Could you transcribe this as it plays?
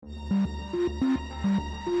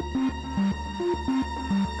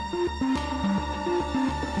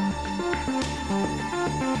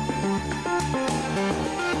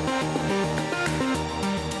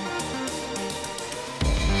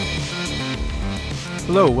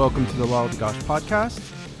Hello, welcome to the Law of Gosh podcast.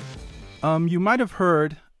 You might have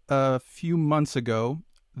heard a few months ago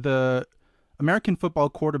the American football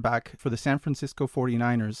quarterback for the San Francisco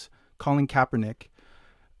 49ers, Colin Kaepernick,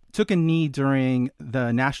 took a knee during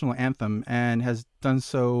the national anthem and has done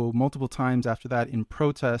so multiple times after that in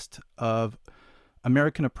protest of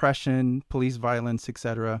American oppression, police violence,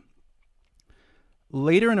 etc.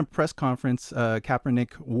 Later in a press conference,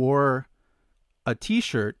 Kaepernick wore a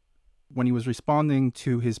T-shirt when he was responding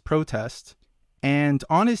to his protest. And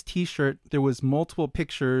on his T-shirt, there was multiple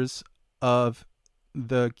pictures of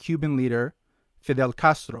the Cuban leader, Fidel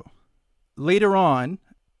Castro. Later on,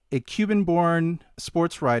 a Cuban-born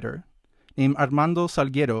sports writer named Armando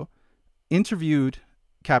Salguero interviewed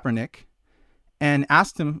Kaepernick and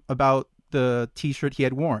asked him about the T-shirt he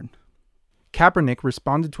had worn. Kaepernick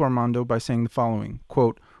responded to Armando by saying the following,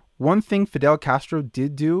 quote, "One thing Fidel Castro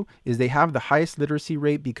did do is they have the highest literacy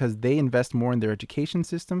rate because they invest more in their education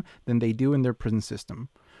system than they do in their prison system,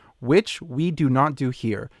 which we do not do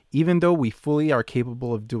here, even though we fully are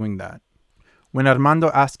capable of doing that." When Armando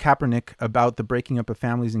asked Kaepernick about the breaking up of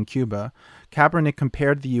families in Cuba, Kaepernick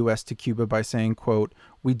compared the U.S. to Cuba by saying, quote,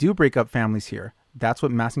 "We do break up families here. That's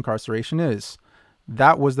what mass incarceration is.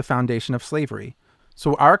 That was the foundation of slavery.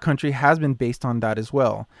 So our country has been based on that as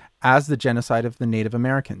well, as the genocide of the Native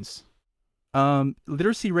Americans."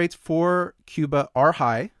 Literacy rates for Cuba are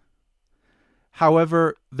high.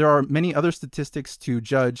 However, there are many other statistics to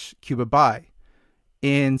judge Cuba by.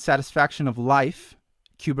 In satisfaction of life,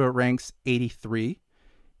 Cuba ranks 83.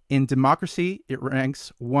 In democracy, it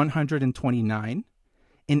ranks 129.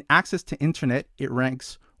 In access to internet, it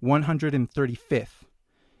ranks 135th.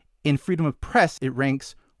 In freedom of press, it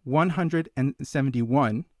ranks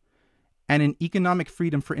 171, and in economic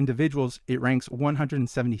freedom for individuals, it ranks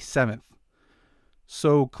 177th.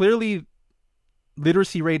 So clearly,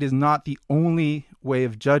 literacy rate is not the only way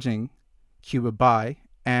of judging Cuba by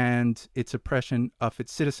and its oppression of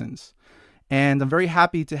its citizens. And I'm very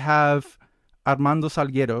happy to have Armando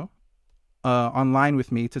Salguero online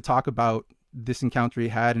with me to talk about this encounter he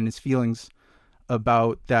had and his feelings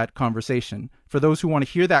about that conversation. For those who want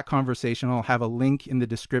to hear that conversation, I'll have a link in the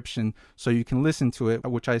description so you can listen to it,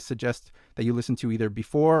 which I suggest that you listen to either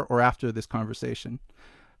before or after this conversation.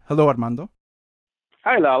 Hello, Armando.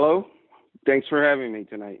 Hi, Lalo. Thanks for having me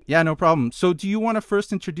tonight. Yeah, no problem. So do you want to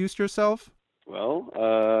first introduce yourself? Well,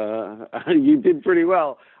 you did pretty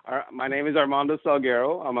well. My name is Armando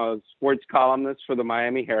Salguero. I'm a sports columnist for the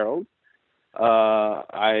Miami Herald.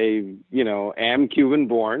 I am Cuban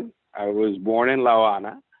born. I was born in La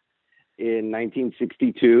Habana in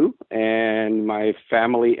 1962, and my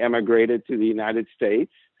family emigrated to the United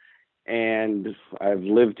States, and I've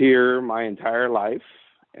lived here my entire life,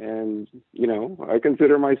 and, I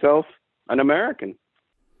consider myself an American.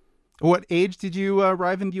 What age did you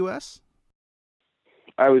arrive in the U.S.?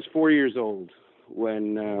 I was 4 years old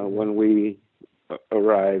when we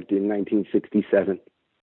arrived in 1967.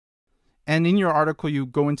 And in your article, you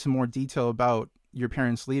go into more detail about your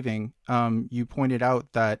parents leaving. You pointed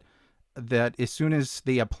out that as soon as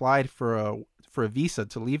they applied for a visa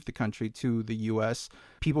to leave the country to the U.S.,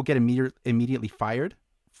 people get immediately fired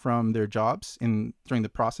from their jobs during the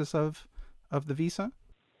process of the visa.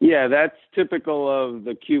 Yeah, that's typical of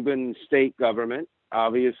the Cuban state government.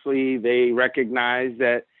 Obviously, they recognize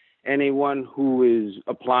that anyone who is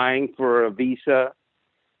applying for a visa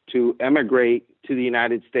to emigrate to the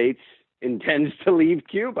United States intends to leave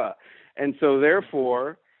Cuba. And so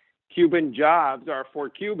therefore, Cuban jobs are for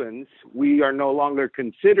Cubans. We are no longer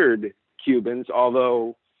considered Cubans,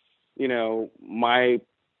 although, my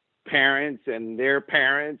parents and their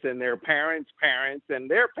parents and their parents' parents and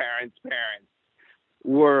their parents' parents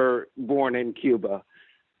were born in Cuba.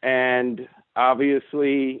 And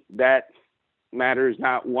obviously that matters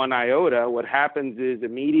not one iota. What happens is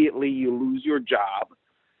immediately you lose your job,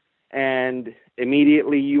 and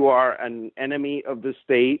immediately you are an enemy of the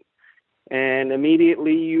state. And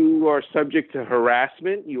immediately you are subject to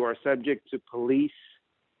harassment. You are subject to police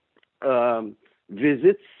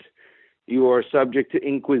visits. You are subject to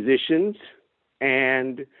inquisitions.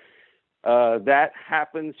 And that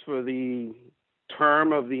happens for the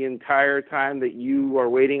term of the entire time that you are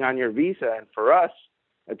waiting on your visa. And for us,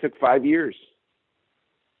 it took 5 years.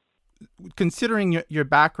 Considering your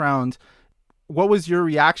background, what was your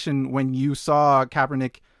reaction when you saw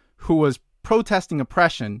Kaepernick, who was protesting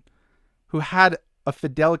oppression, who had a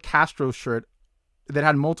Fidel Castro shirt that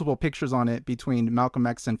had multiple pictures on it between Malcolm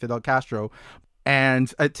X and Fidel Castro.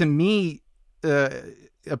 And to me,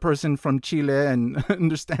 a person from Chile and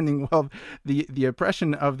understanding well the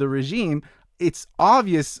oppression of the regime, it's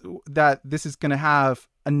obvious that this is going to have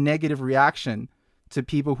a negative reaction to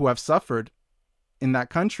people who have suffered in that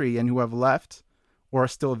country and who have left or are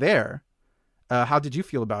still there. How did you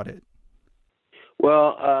feel about it?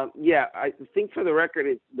 Well, yeah, I think for the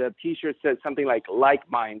record, the T-shirt said something like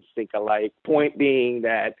minds think alike. Point being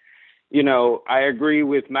that, I agree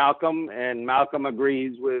with Malcolm, and Malcolm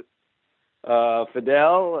agrees with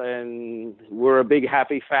Fidel, and we're a big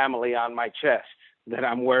happy family on my chest that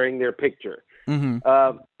I'm wearing their picture.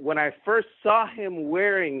 Mm-hmm. When I first saw him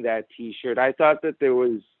wearing that T-shirt, I thought that there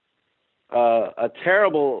was a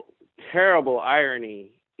terrible, terrible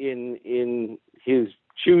irony in his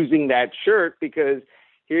choosing that shirt, because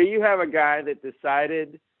here you have a guy that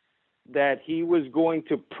decided that he was going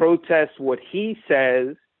to protest what he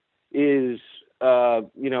says is,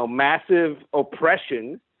 massive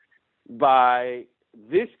oppression by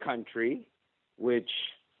this country, which,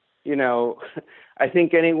 I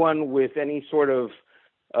think anyone with any sort of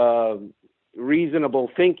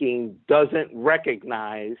reasonable thinking doesn't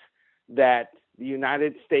recognize that the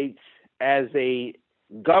United States as a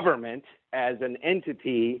government, as an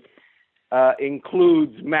entity,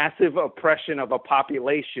 includes massive oppression of a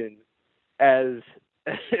population as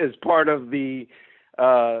part of the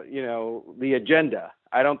agenda.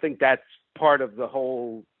 I don't think that's part of the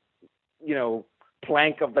whole,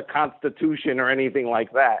 plank of the Constitution or anything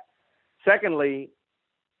like that. Secondly,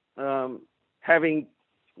 having,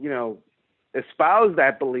 espoused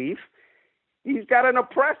that belief, he's got an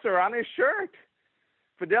oppressor on his shirt.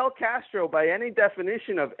 Fidel Castro, by any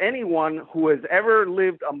definition of anyone who has ever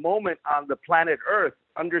lived a moment on the planet Earth,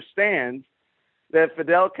 understands that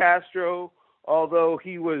Fidel Castro, although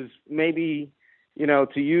he was maybe,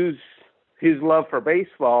 to use his love for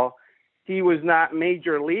baseball, he was not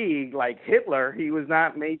major league like Hitler. He was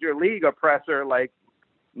not major league oppressor like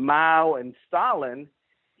Mao and Stalin.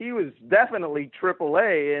 He was definitely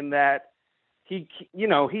AAA in that he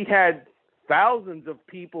had thousands of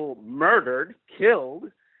people murdered,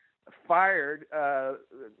 killed, fired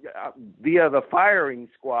via the firing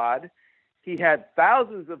squad. He had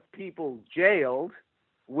thousands of people jailed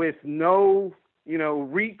with no,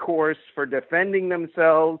 recourse for defending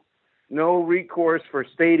themselves, no recourse for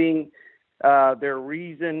stating their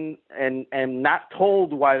reason, and not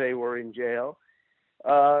told why they were in jail.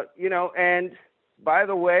 And by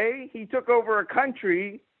the way, he took over a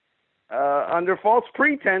country under false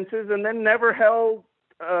pretenses and then never held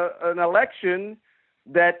an election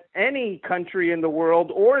that any country in the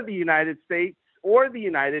world or the United States or the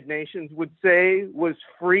United Nations would say was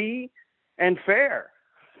free and fair.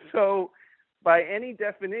 So by any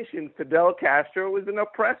definition, Fidel Castro was an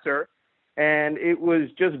oppressor, and it was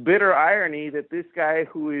just bitter irony that this guy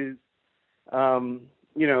who is,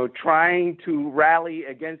 trying to rally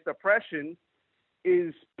against oppression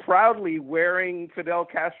is proudly wearing Fidel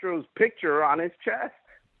Castro's picture on his chest.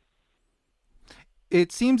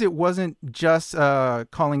 It seems it wasn't just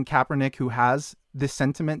Colin Kaepernick who has this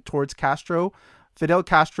sentiment towards Castro. Fidel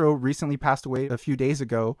Castro recently passed away a few days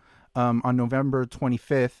ago on November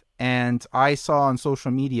 25th, and I saw on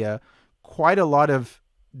social media quite a lot of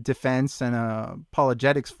defense and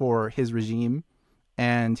apologetics for his regime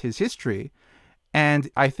and his history.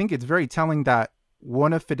 And I think it's very telling that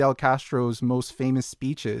one of Fidel Castro's most famous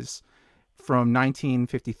speeches from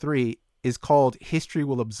 1953 is called "History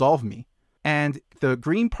Will Absolve Me." And the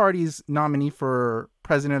Green Party's nominee for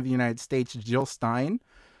President of the United States, Jill Stein,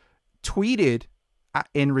 tweeted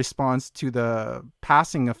in response to the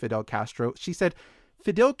passing of Fidel Castro. She said,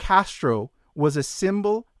 "Fidel Castro was a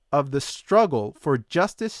symbol of the struggle for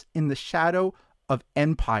justice in the shadow of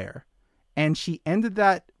empire." And she ended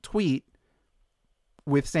that tweet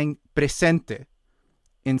with saying "presente"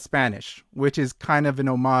 in Spanish, which is kind of an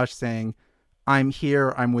homage saying, "I'm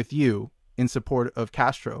here, I'm with you," in support of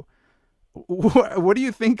Castro. What do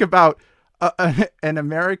you think about an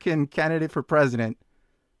American candidate for president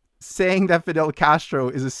saying that Fidel Castro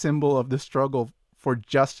is a symbol of the struggle for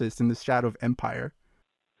justice in the shadow of empire?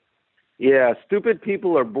 Yeah, stupid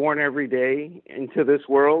people are born every day into this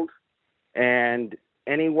world, and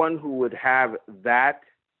anyone who would have that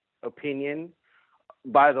opinion,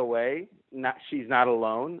 by the way, she's not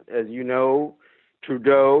alone. As you know,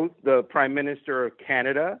 Trudeau, the Prime Minister of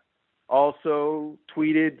Canada, also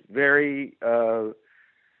tweeted very,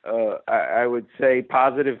 I would say,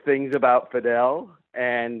 positive things about Fidel.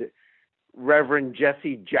 And Reverend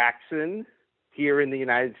Jesse Jackson here in the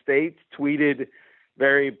United States tweeted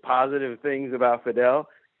very positive things about Fidel.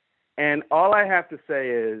 And all I have to say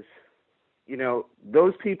is,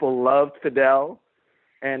 those people loved Fidel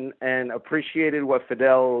and appreciated what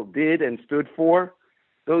Fidel did and stood for.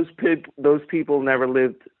 Those people never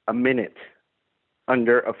lived a minute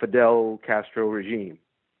under a Fidel Castro regime.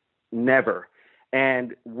 Never.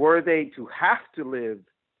 And were they to have to live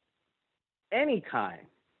any time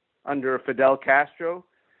under a Fidel Castro,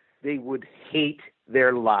 they would hate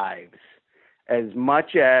their lives as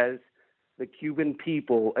much as the Cuban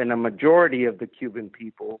people and a majority of the Cuban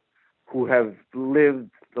people who have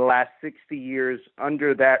lived the last 60 years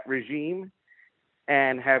under that regime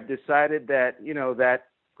and have decided that, that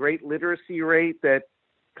great literacy rate that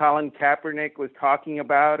Colin Kaepernick was talking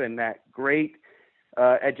about and that great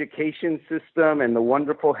education system and the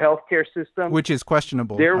wonderful healthcare system, which is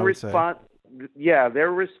questionable. Their response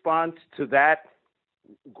to that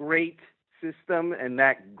great system and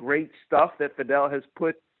that great stuff that Fidel has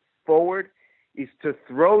put forward is to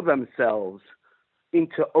throw themselves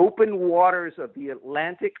into open waters of the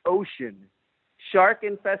Atlantic Ocean,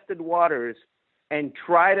 shark-infested waters, and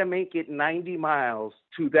try to make it 90 miles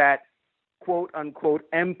to that quote-unquote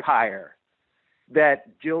empire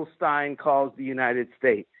that Jill Stein calls the United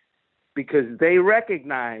States, because they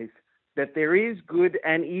recognize that there is good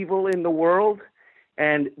and evil in the world,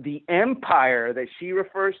 and the empire that she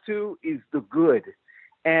refers to is the good.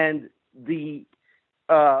 And the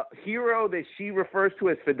hero that she refers to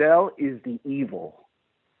as Fidel is the evil.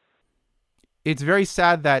 It's very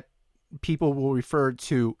sad that people will refer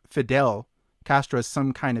to Fidel Castro as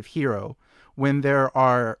some kind of hero when there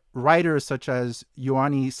are writers such as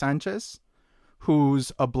Yoani Sanchez,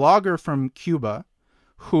 who's a blogger from Cuba,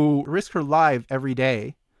 who risks her life every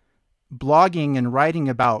day blogging and writing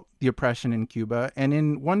about the oppression in Cuba. And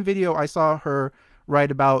in one video, I saw her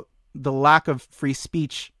write about the lack of free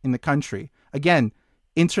speech in the country. Again,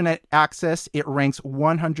 internet access, it ranks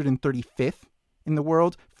 135th in the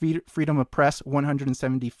world. Freedom of press,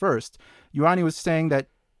 171st. Yoani was saying that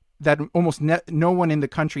almost no one in the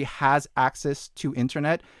country has access to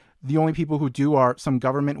internet. The only people who do are some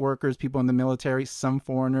government workers, people in the military, some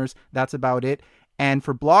foreigners. That's about it. And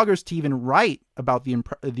for bloggers to even write about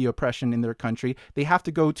the oppression in their country, they have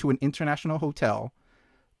to go to an international hotel,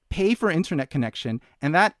 pay for internet connection,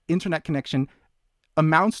 and that internet connection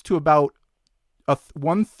amounts to about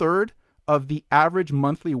 1/3 of the average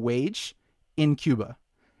monthly wage in Cuba.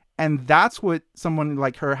 And that's what someone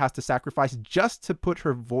like her has to sacrifice just to put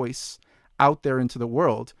her voice out there into the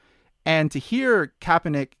world. And to hear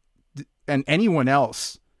Kaepernick and anyone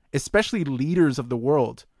else, especially leaders of the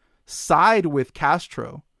world, side with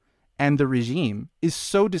Castro and the regime is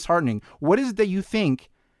so disheartening. What is it that you think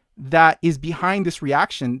that is behind this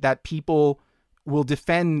reaction that people will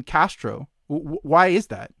defend Castro? Why is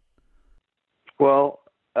that? Well,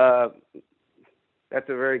 that's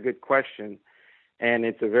a very good question, and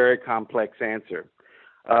it's a very complex answer.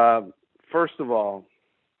 First of all,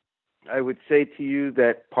 I would say to you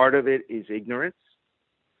that part of it is ignorance.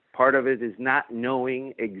 Part of it is not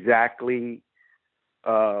knowing exactly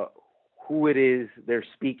who it is they're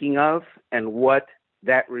speaking of and what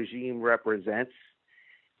that regime represents.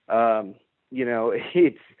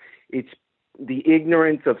 It's the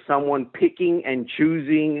ignorance of someone picking and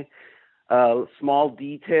choosing small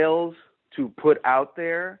details to put out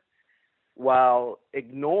there while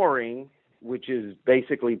ignoring, which is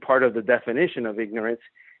basically part of the definition of ignorance,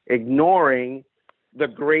 ignoring the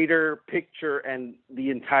greater picture and the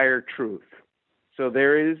entire truth. So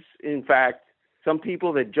there is, in fact, some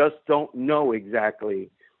people that just don't know exactly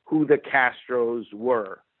who the Castros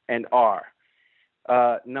were and are.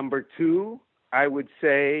 Number two, I would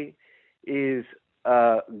say, is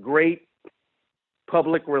great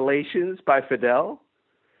public relations by Fidel.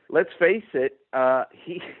 Let's face it,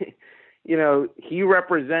 he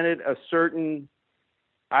represented a certain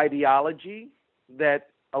ideology that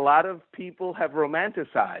a lot of people have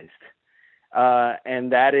romanticized,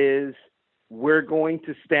 and that is, we're going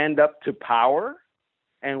to stand up to power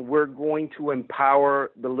and we're going to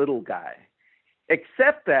empower the little guy.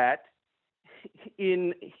 Except that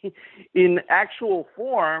in actual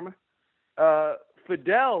form,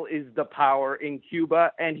 Fidel is the power in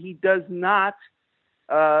Cuba, and he does not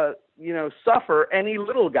suffer any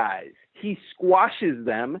little guys. He squashes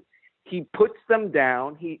them. He puts them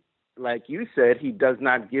down. He, like you said, he does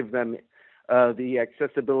not give them the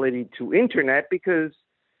accessibility to internet because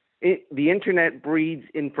the internet breeds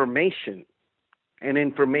information, and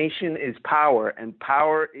information is power, and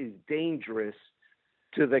power is dangerous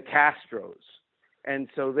to the Castros. And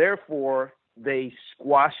so therefore, they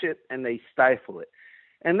squash it and they stifle it.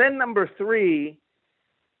 And then number three,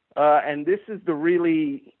 and this is the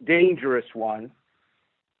really dangerous one,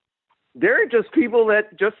 There are just people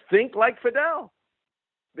that just think like Fidel.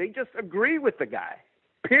 They just agree with the guy.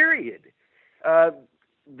 Period. Uh,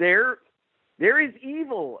 there is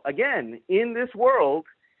evil again in this world,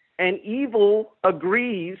 and evil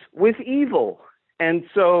agrees with evil. And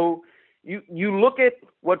so you look at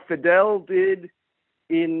what Fidel did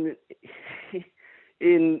in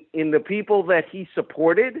in the people that he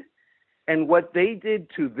supported and what they did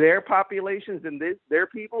to their populations and their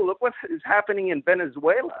people. Look what is happening in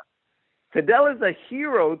Venezuela. Fidel is a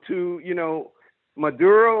hero to,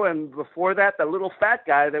 Maduro, and before that, the little fat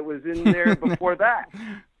guy that was in there before that.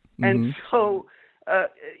 Mm-hmm. And so,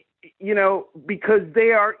 because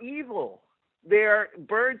they are evil, they are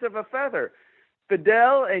birds of a feather.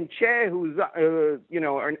 Fidel and Che, who's,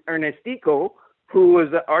 Ernestico, who was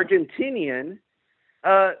Argentinian,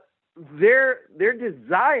 their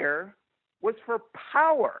desire was for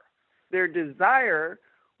power. Their desire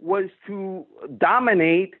was to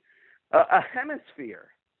dominate a hemisphere.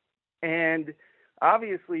 And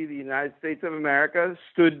obviously the United States of America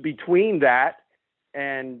stood between that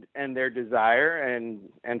and their desire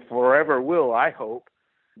and forever will, I hope.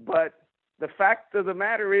 But the fact of the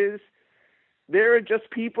matter is there are just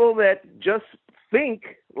people that just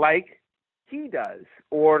think like he does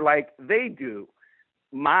or like they do.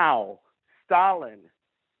 Mao, Stalin,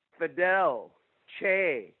 Fidel,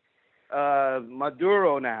 Che,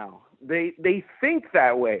 Maduro now. They think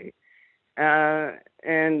that way.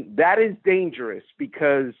 And that is dangerous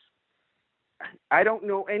because I don't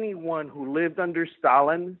know anyone who lived under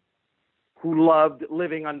Stalin who loved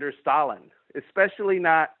living under Stalin, especially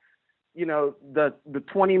not, the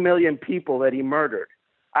 20 million people that he murdered.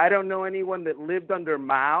 I don't know anyone that lived under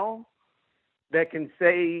Mao that can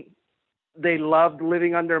say they loved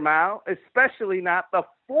living under Mao, especially not the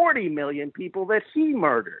 40 million people that he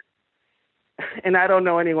murdered. And I don't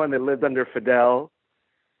know anyone that lived under Fidel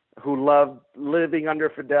who loved living under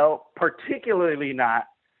Fidel, particularly not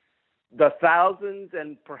the thousands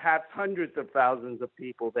and perhaps hundreds of thousands of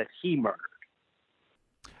people that he murdered.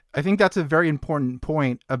 I think that's a very important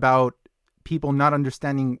point about people not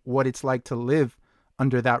understanding what it's like to live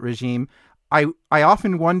under that regime. I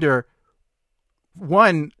often wonder,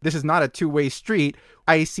 one, this is not a two-way street.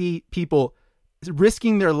 I see people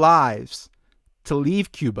risking their lives to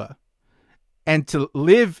leave Cuba and to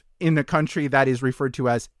live in a country that is referred to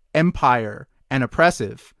as empire and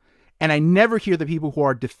oppressive. And I never hear the people who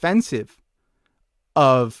are defensive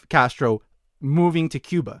of Castro moving to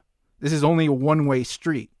Cuba. This is only a one-way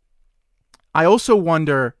street. I also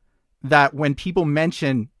wonder that when people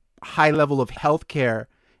mention high level of healthcare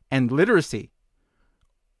and literacy,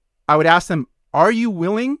 I would ask them, are you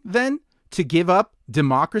willing then to give up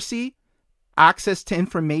democracy, access to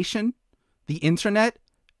information, the internet,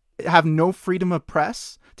 have no freedom of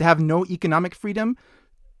press, to have no economic freedom,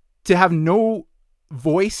 to have no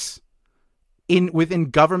voice within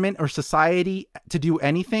government or society to do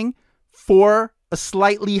anything for a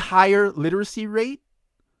slightly higher literacy rate,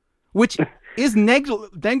 which is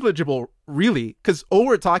negligible, really, because all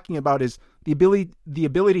we're talking about is the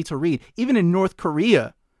ability to read. Even in North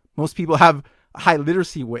Korea, most people have a high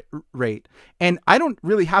literacy rate. And I don't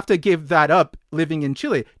really have to give that up living in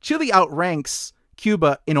Chile. Chile outranks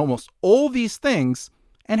Cuba in almost all these things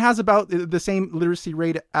and has about the same literacy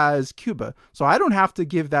rate as Cuba. So I don't have to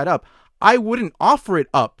give that up. I wouldn't offer it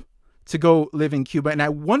up to go live in Cuba. And I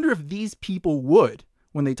wonder if these people would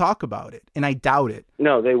when they talk about it. And I doubt it.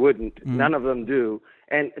 No, they wouldn't. Mm-hmm. None of them do.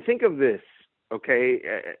 And think of this, okay?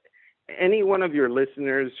 Any one of your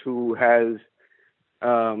listeners who has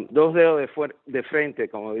dos dedos de frente,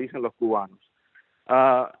 como dicen los cubanos.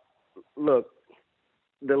 Look,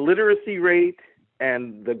 the literacy rate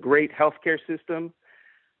and the great healthcare system,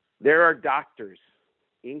 there are doctors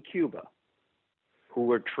in Cuba who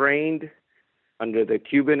were trained under the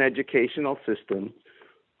Cuban educational system,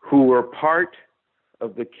 who were part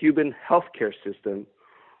of the Cuban healthcare system,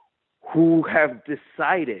 who have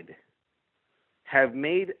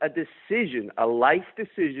made a decision, a life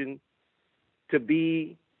decision, to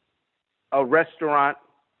be a restaurant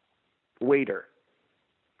waiter.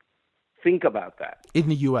 Think about that. In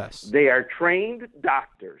the U.S. They are trained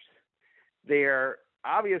doctors. They are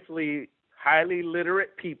obviously highly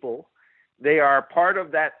literate people. They are part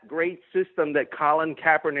of that great system that Colin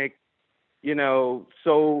Kaepernick,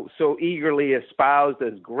 so eagerly espoused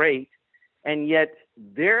as great. And yet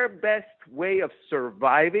their best way of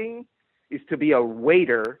surviving is to be a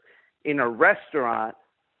waiter in a restaurant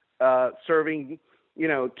serving,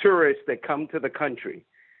 tourists that come to the country.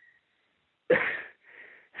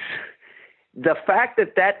 The fact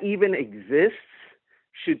that even exists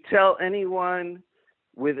should tell anyone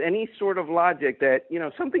with any sort of logic that,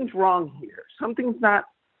 something's wrong here. Something's not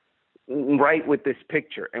right with this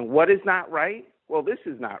picture. And what is not right? Well, this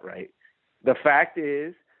is not right. The fact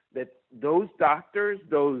is that those doctors,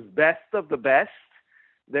 those best of the best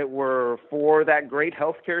that were for that great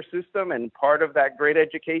healthcare system and part of that great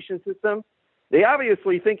education system, they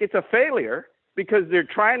obviously think it's a failure because they're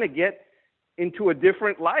trying to get into a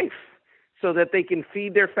different life so that they can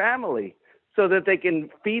feed their family, so that they can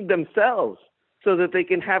feed themselves, so that they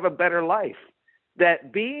can have a better life.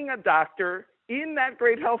 That being a doctor in that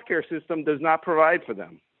great healthcare system does not provide for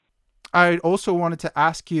them. I also wanted to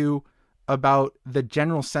ask you about the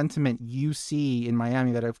general sentiment you see in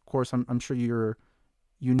Miami that, of course, I'm sure you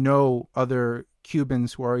know other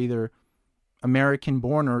Cubans who are either American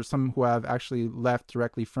born or some who have actually left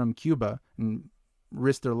directly from Cuba and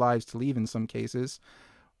risked their lives to leave in some cases.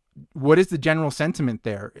 What is the general sentiment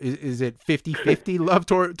there? Is it 50-50 love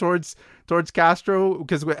towards Castro?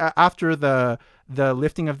 Because after the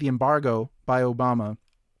lifting of the embargo by Obama,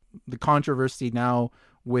 the controversy now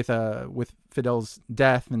with Fidel's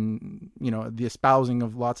death and the espousing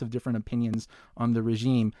of lots of different opinions on the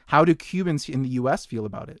regime, how do Cubans in the U.S. feel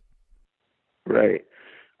about it? Right.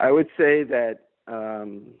 I would say that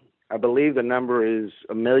I believe the number is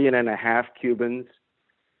 1.5 million Cubans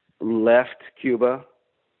left Cuba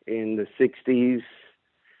in the 60s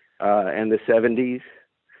and the 70s.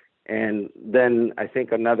 And then I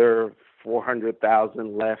think another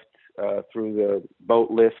 400,000 left through the boat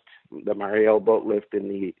lift, the Mariel boat lift in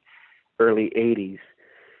the early 80s.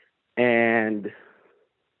 And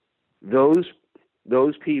those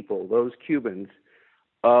people, those Cubans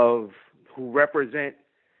who represent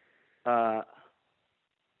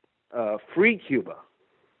free Cuba,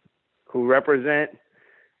 who represent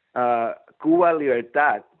Cuba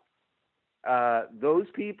Libertad, those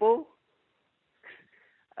people,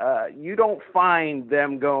 you don't find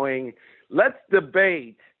them going, let's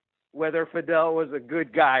debate whether Fidel was a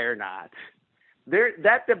good guy or not.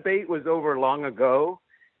 That debate was over long ago.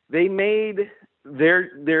 They made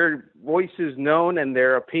their voices known and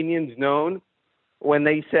their opinions known when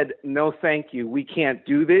they said, no, thank you, we can't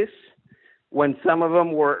do this. When some of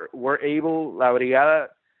them were able, La Brigada,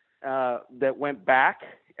 that went back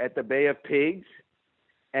at the Bay of Pigs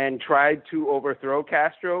and tried to overthrow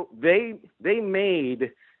Castro, they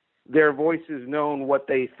made their voices known what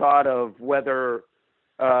they thought of whether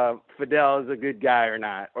Fidel is a good guy or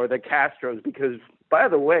not, or the Castros, because, by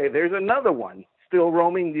the way, there's another one still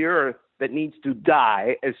roaming the earth that needs to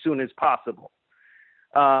die as soon as possible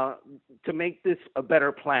to make this a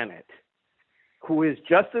better planet, who is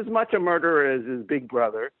just as much a murderer as his big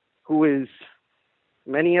brother, who is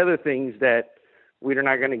many other things that we're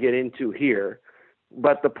not going to get into here.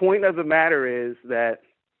 But the point of the matter is that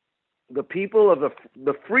the people of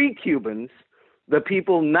the free Cubans, the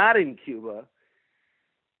people not in Cuba,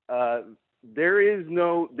 there is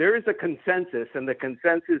a consensus, and the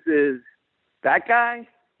consensus is that guy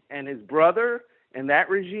and his brother and that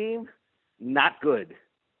regime, not good,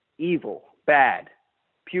 evil, bad,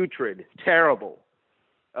 putrid, terrible,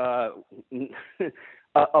 a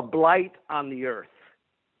blight on the earth.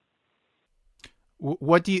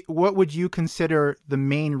 What would you consider the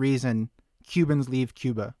main reason Cubans leave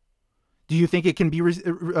Cuba? Do you think it can be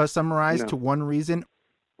summarized to one reason?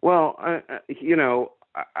 Well,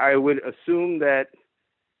 I would assume that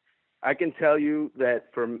I can tell you that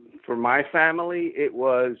for my family, it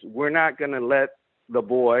was, we're not going to let the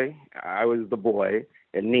boy, I was the boy,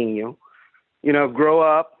 El Niño, grow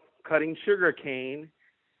up cutting sugar cane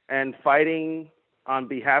and fighting on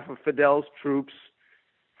behalf of Fidel's troops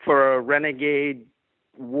for a renegade,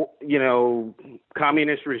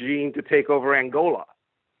 communist regime to take over Angola.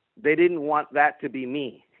 They didn't want that to be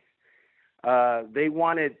me. They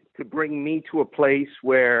wanted to bring me to a place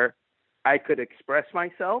where I could express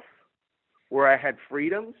myself, where I had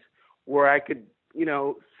freedoms, where I could,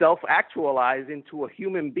 self-actualize into a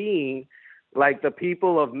human being like the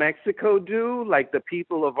people of Mexico do, like the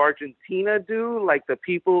people of Argentina do, like the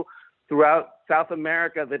people throughout South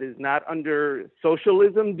America that is not under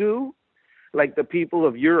socialism do, like the people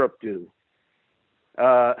of Europe do.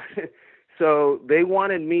 So they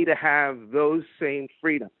wanted me to have those same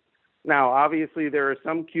freedoms. Now, obviously, there are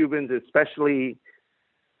some Cubans, especially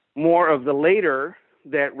more of the later,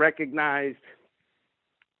 that recognized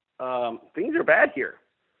things are bad here.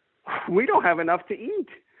 We don't have enough to eat.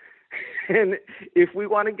 And if we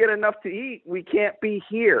want to get enough to eat, we can't be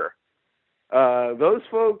here. Those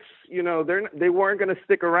folks, they weren't going to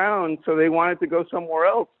stick around, so they wanted to go somewhere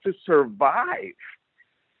else to survive.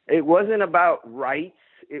 It wasn't about rights.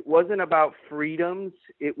 It wasn't about freedoms.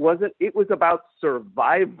 It was about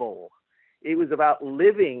survival. It was about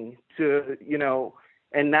living to,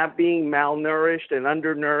 and not being malnourished and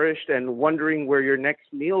undernourished and wondering where your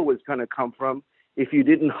next meal was going to come from if you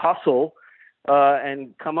didn't hustle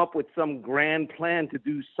and come up with some grand plan to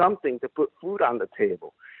do something to put food on the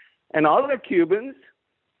table. And other Cubans,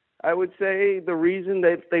 I would say the reason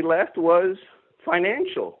that they left was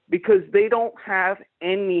financial, because they don't have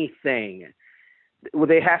anything.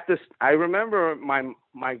 They have to. I remember my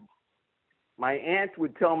aunt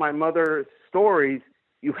would tell my mother stories.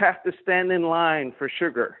 You have to stand in line for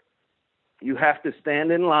sugar. You have to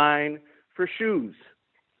stand in line for shoes.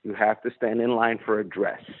 You have to stand in line for a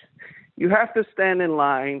dress. You have to stand in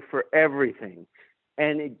line for everything.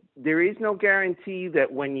 And there is no guarantee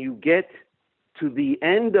that when you get to the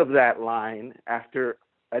end of that line after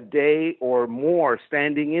a day or more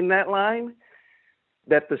standing in that line,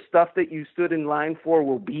 that the stuff that you stood in line for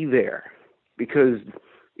will be there, because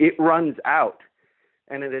it runs out.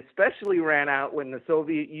 And it especially ran out when the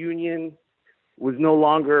Soviet Union was no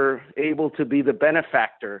longer able to be the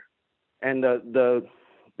benefactor and the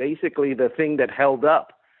basically the thing that held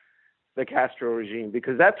up the Castro regime,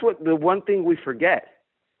 because that's what the one thing we forget.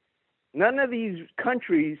 None of these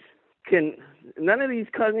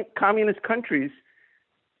communist countries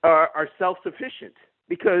are self-sufficient,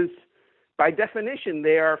 because by definition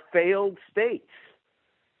they are failed states.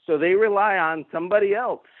 So they rely on somebody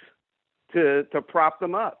else to prop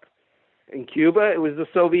them up. In Cuba, it was the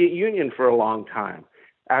Soviet Union for a long time.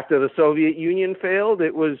 After the Soviet Union failed,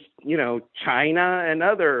 it was, China and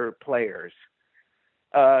other players.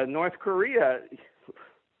 North Korea,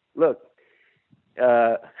 look,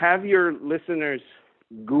 have your listeners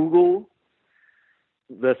Google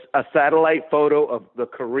a satellite photo of the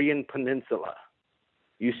Korean Peninsula.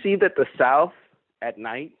 You see that the south at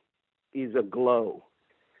night is aglow.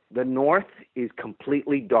 The north is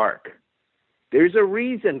completely dark. There's a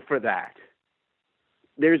reason for that.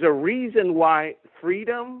 There's a reason why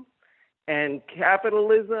freedom and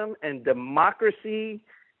capitalism and democracy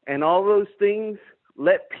and all those things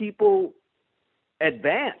let people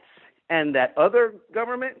advance, and that other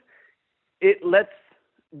government, it lets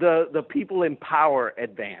the people in power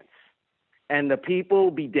advance, and the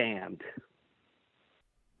people be damned.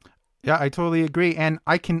 Yeah, I totally agree. And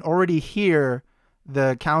I can already hear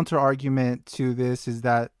the counter argument to this is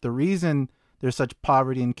that the reason there's such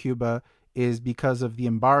poverty in Cuba is because of the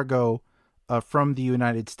embargo from the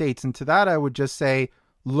United States. And to that, I would just say,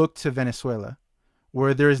 look to Venezuela,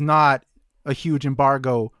 where there's not a huge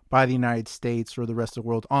embargo by the United States or the rest of the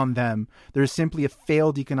world on them. There's simply a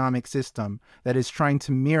failed economic system that is trying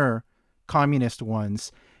to mirror communist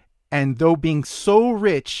ones. And though being so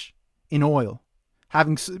rich in oil,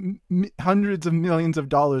 having hundreds of millions of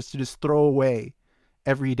dollars to just throw away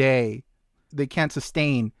every day, they can't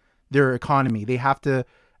sustain their economy. They have to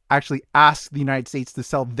actually ask the United States to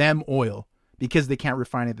sell them oil because they can't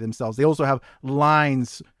refine it themselves. They also have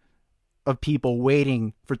lines of people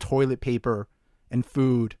waiting for toilet paper and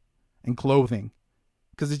food and clothing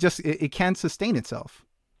because it can't sustain itself.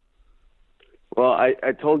 Well,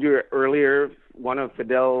 I told you earlier, one of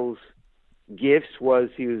Fidel's gifts was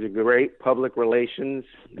he was a great public relations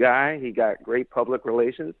guy. He got great public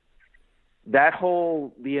relations.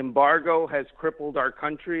 The embargo has crippled our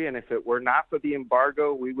country, and if it were not for the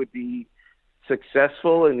embargo, we would be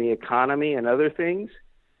successful in the economy and other things,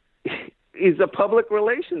 is a public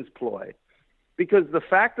relations ploy. Because the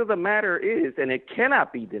fact of the matter is, and it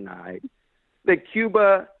cannot be denied, that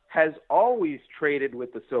Cuba has always traded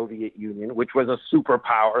with the Soviet Union, which was a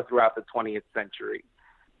superpower throughout the 20th century,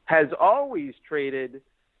 has always traded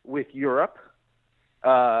with Europe,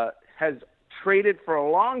 has traded for a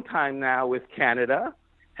long time now with Canada,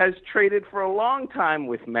 has traded for a long time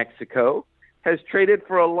with Mexico, has traded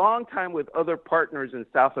for a long time with other partners in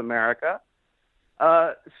South America.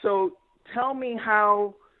 So tell me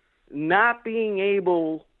how not being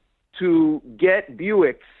able to get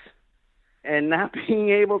Buicks and not being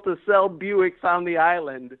able to sell Buicks on the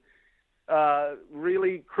island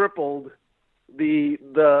really crippled the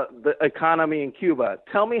economy in Cuba.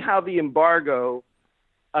 Tell me how the embargo,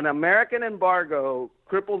 an American embargo,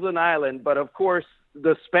 cripples an island, but of course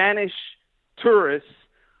the Spanish tourists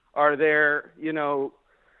are there,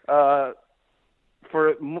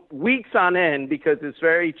 for weeks on end because it's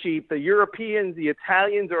very cheap. The Europeans, the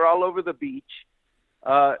Italians are all over the beach,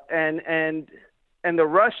 and the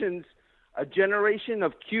Russians. A generation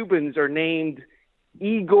of Cubans are named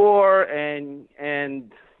Igor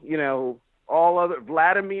and all other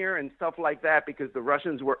Vladimir and stuff like that because the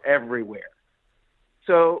Russians were everywhere.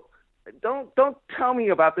 So don't tell me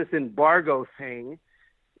about this embargo thing.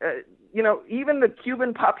 Even the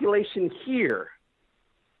Cuban population here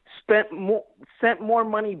sent more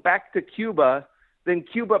money back to Cuba than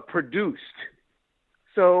Cuba produced.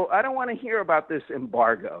 So I don't want to hear about this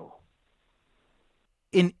embargo.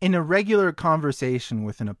 In a regular conversation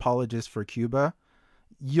with an apologist for Cuba,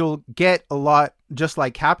 you'll get a lot, just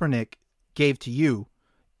like Kaepernick gave to you,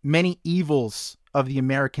 many evils of the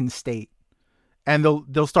American state. And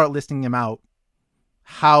they'll start listing them out.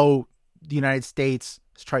 How the United States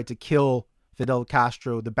has tried to kill Fidel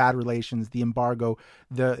Castro, the bad relations, the embargo,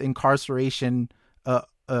 the incarceration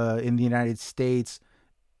in the United States,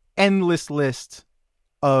 endless list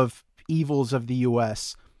of evils of the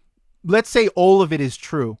U.S. Let's say all of it is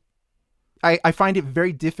true. I find it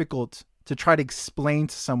very difficult to try to explain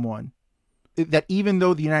to someone that even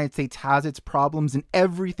though the United States has its problems and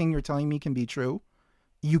everything you're telling me can be true,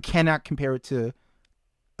 you cannot compare it to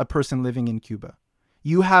a person living in Cuba.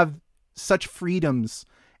 You have such freedoms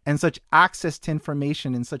and such access to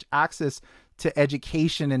information and such access to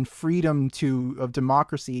education and freedom of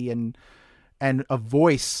democracy and of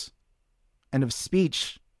voice and of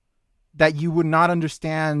speech that you would not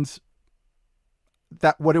understand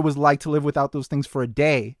that what it was like to live without those things for a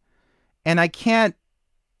day. And I can't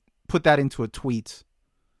put that into a tweet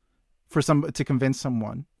to convince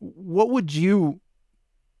someone. What would you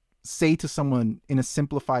say to someone in a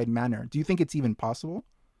simplified manner? Do you think it's even possible?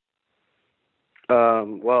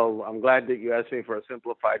 Well, I'm glad that you asked me for a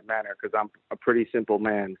simplified manner because I'm a pretty simple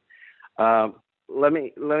man. Let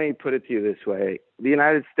me put it to you this way. The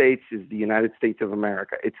United States is the United States of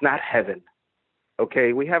America. It's not heaven.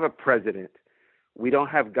 Okay? We have a president. We don't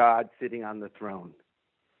have God sitting on the throne.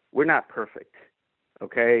 We're not perfect.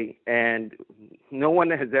 Okay? And no one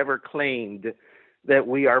has ever claimed that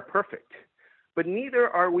we are perfect. But neither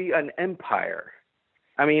are we an empire.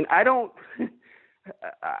 I mean, I don't,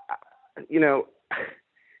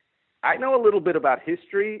 I know a little bit about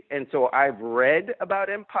history, and so I've read about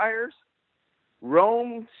empires.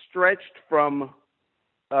 Rome stretched from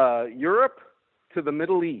Europe to the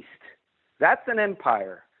Middle East. That's an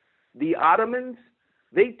empire. The Ottomans,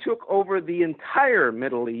 they took over the entire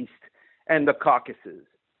Middle East and the Caucasus.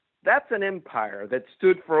 That's an empire that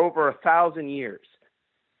stood for over 1,000 years.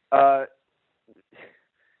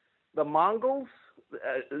 The Mongols,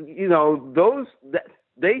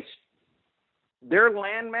 their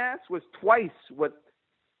landmass was twice what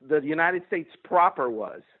the United States proper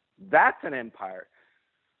was. That's an empire.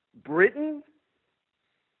 Britain,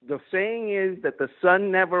 the saying is that the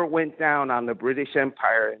sun never went down on the British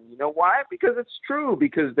Empire. And you know why? Because it's true.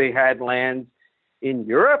 Because they had lands in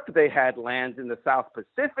Europe. They had lands in the South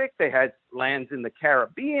Pacific. They had lands in the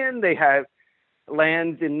Caribbean. They had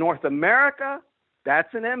lands in North America.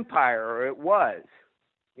 That's an empire, or it was.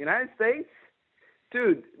 United States?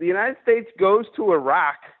 Dude, the United States goes to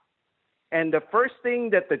Iraq, and the first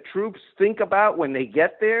thing that the troops think about when they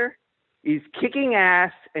get there is kicking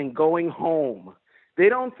ass and going home. They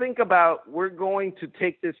don't think about, we're going to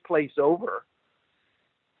take this place over.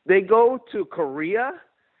 They go to Korea,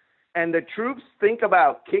 and the troops think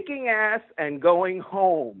about kicking ass and going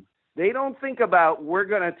home. They don't think about, we're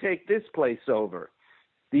going to take this place over.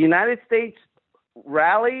 The United States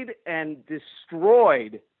rallied and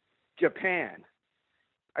destroyed Japan.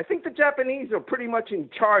 I think the Japanese are pretty much in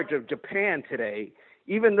charge of Japan today,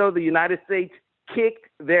 even though the United States kicked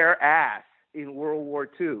their ass in World War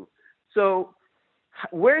II. So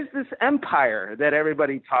where's this empire that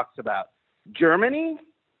everybody talks about? Germany?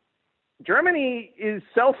 Germany is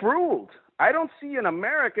self-ruled. I don't see an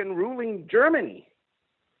American ruling Germany.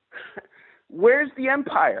 Where's the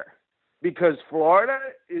empire? Because Florida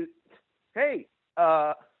is, hey,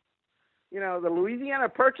 the Louisiana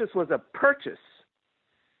Purchase was a purchase.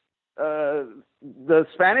 The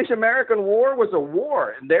Spanish-American War was a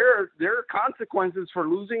war, and there are consequences for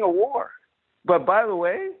losing a war. But by the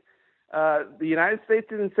way, the United States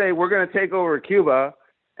didn't say, we're going to take over Cuba,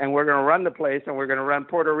 and we're going to run the place, and we're going to run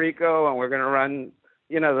Puerto Rico, and we're going to run,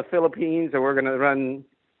 the Philippines, and we're going to run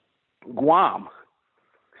Guam.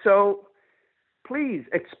 So please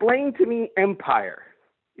explain to me empire.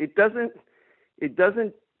 It doesn't,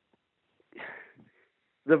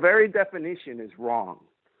 the very definition is wrong.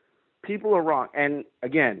 People are wrong. And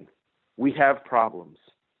again, we have problems.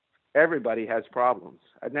 Everybody has problems.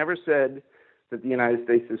 I've never said that the United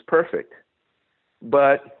States is perfect,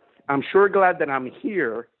 but I'm sure glad that I'm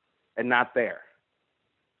here and not there.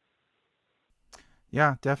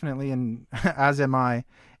 Yeah, definitely. And as am I.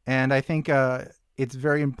 And I think it's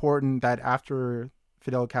very important that after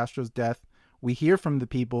Fidel Castro's death, we hear from the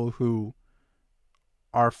people who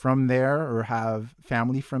are from there or have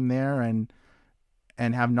family from there and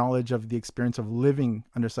have knowledge of the experience of living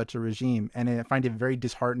under such a regime. And I find it very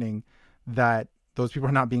disheartening that those people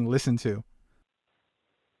are not being listened to.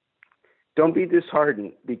 Don't be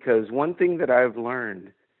disheartened, because one thing that I've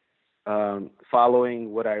learned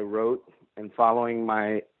following what I wrote and following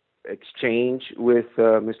my exchange with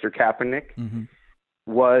Mr. Kaepernick Mm-hmm.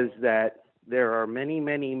 was that there are many,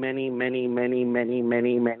 many, many, many, many, many,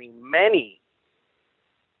 many, many, many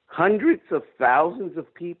hundreds of thousands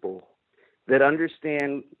of people that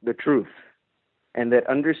understand the truth and that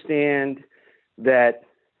understand that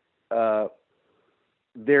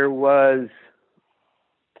there was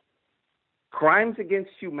crimes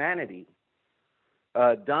against humanity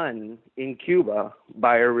done in Cuba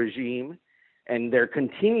by a regime, and there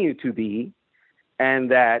continue to be,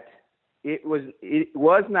 and that it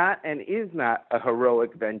was not and is not a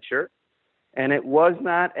heroic venture, and it was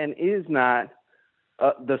not and is not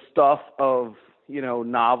the stuff of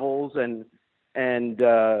novels and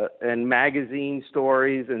magazine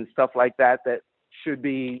stories and stuff like that should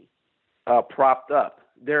be propped up.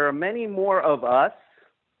 There are many more of us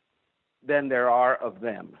than there are of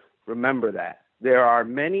them. Remember that. There are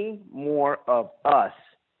many more of us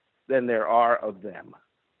than there are of them.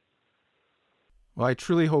 Well, I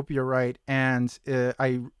truly hope you're right. And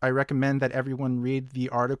I recommend that everyone read the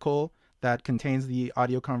article that contains the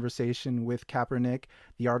audio conversation with Kaepernick.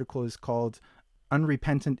 The article is called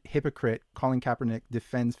 "Unrepentant Hypocrite: Colin Kaepernick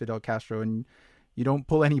Defends Fidel Castro." And you don't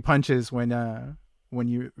pull any punches when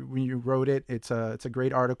you wrote it. It's a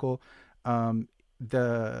great article.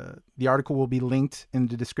 The article will be linked in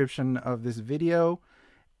the description of this video,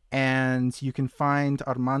 and you can find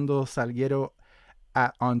Armando Salguero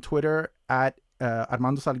on Twitter at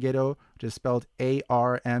Armando Salguero, which is spelled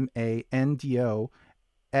ARMANDO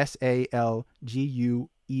SALGUERO.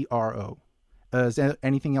 Is there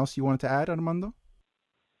anything else you wanted to add, Armando?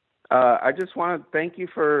 I just want to thank you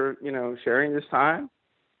for sharing this time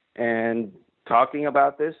and talking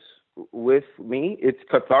about this with me. It's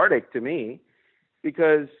cathartic to me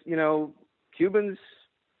because Cubans,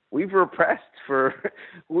 we've repressed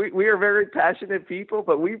we are very passionate people,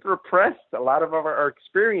 but we've repressed a lot of our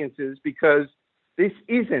experiences because this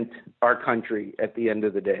isn't our country at the end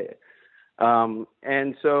of the day. And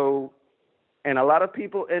a lot of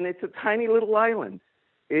people, and it's a tiny little island.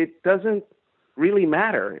 It doesn't really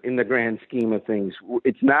matter in the grand scheme of things.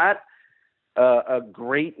 It's not a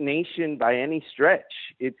great nation by any stretch.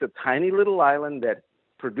 It's a tiny little island that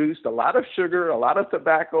produced a lot of sugar, a lot of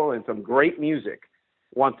tobacco, and some great music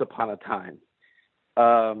once upon a time.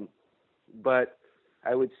 But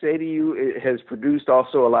I would say to you, it has produced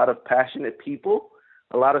also a lot of passionate people,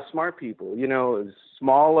 a lot of smart people. As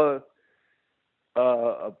small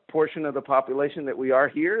a portion of the population that we are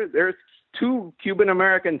here, there's 2 Cuban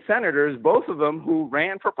American senators, both of them who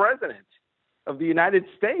ran for president of the United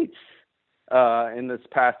States in this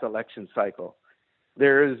past election cycle.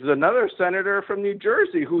 There's another senator from New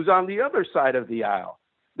Jersey who's on the other side of the aisle.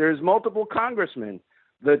 There's multiple congressmen.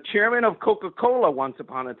 The chairman of Coca-Cola once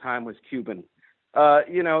upon a time was Cuban.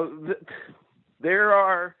 There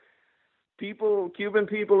are Cuban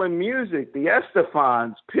people in music, the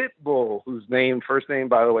Estefans, Pitbull, whose first name,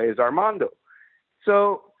 by the way, is Armando.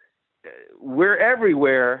 So we're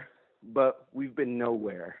everywhere, but we've been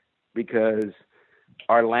nowhere because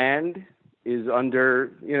our land is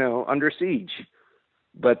under siege.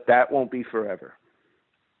 But that won't be forever.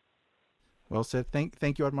 Well said.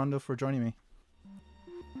 Thank you, Armando, for joining me.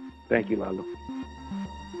 Thank you, Lalo.